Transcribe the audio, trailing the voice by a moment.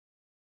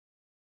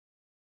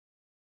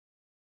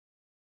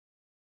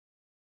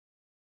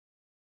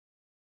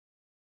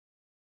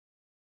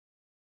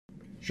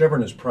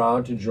Chevron is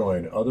proud to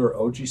join other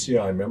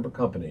OGCI member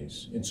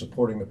companies in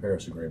supporting the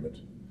Paris Agreement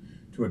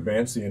to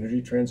advance the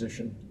energy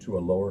transition to a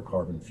lower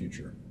carbon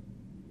future.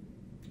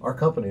 Our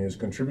company is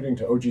contributing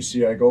to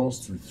OGCI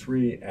goals through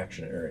three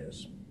action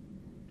areas.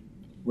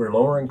 We're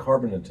lowering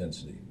carbon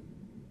intensity,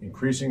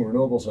 increasing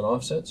renewables and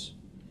offsets,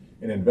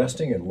 and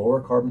investing in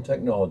lower carbon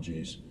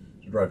technologies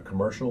to drive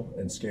commercial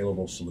and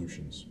scalable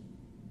solutions.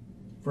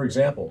 For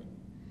example,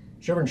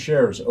 Chevron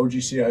shares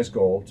OGCI's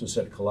goal to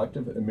set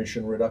collective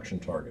emission reduction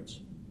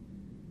targets.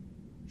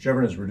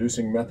 Chevron is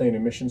reducing methane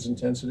emissions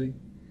intensity,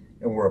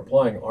 and we're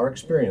applying our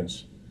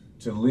experience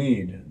to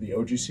lead the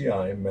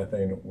OGCI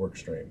methane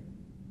workstream.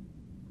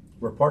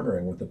 We're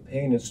partnering with the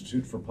Payne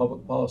Institute for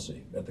Public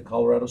Policy at the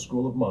Colorado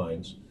School of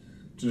Mines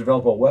to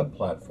develop a web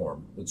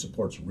platform that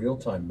supports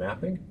real-time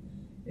mapping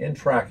and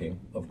tracking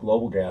of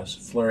global gas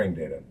flaring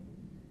data.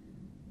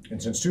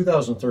 And since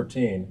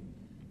 2013,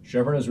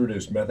 Chevron has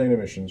reduced methane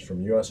emissions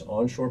from U.S.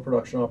 onshore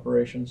production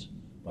operations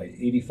by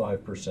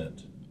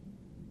 85%.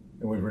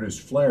 And we've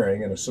reduced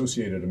flaring and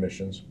associated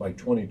emissions by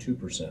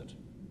 22%.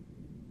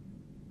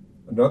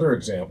 Another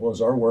example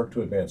is our work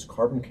to advance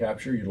carbon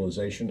capture,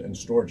 utilization, and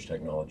storage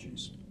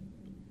technologies.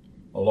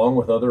 Along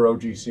with other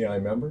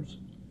OGCI members,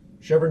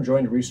 Chevron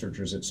joined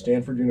researchers at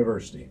Stanford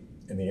University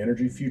and the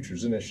Energy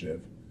Futures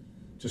Initiative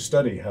to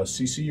study how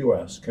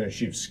CCUS can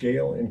achieve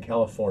scale in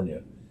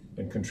California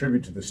and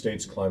contribute to the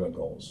state's climate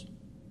goals.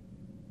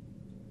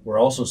 We're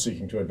also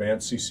seeking to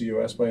advance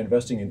CCUS by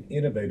investing in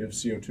innovative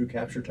CO2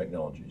 capture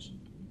technologies,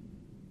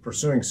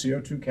 pursuing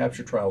CO2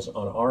 capture trials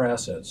on our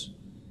assets,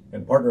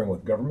 and partnering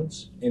with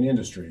governments and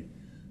industry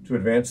to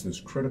advance this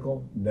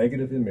critical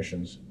negative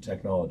emissions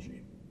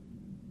technology.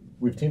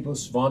 We've teamed with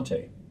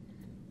Svante,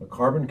 a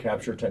carbon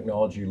capture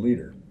technology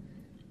leader,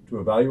 to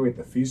evaluate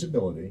the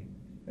feasibility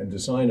and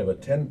design of a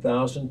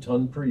 10,000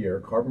 ton per year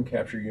carbon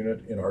capture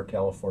unit in our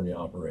California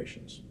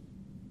operations.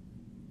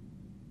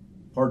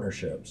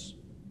 Partnerships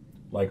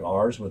like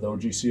ours with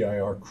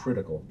OGCI are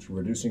critical to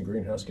reducing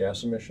greenhouse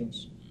gas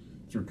emissions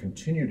through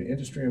continued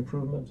industry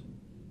improvement,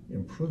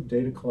 improved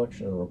data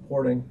collection and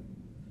reporting,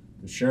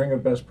 the sharing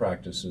of best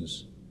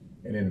practices,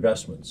 and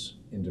investments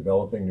in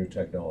developing new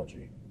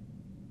technology.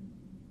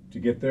 To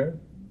get there,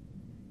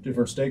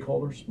 different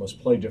stakeholders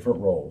must play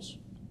different roles.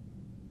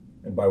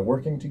 And by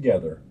working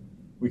together,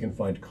 we can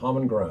find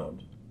common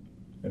ground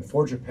and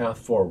forge a path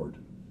forward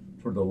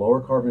toward the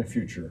lower carbon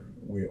future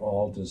we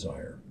all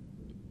desire.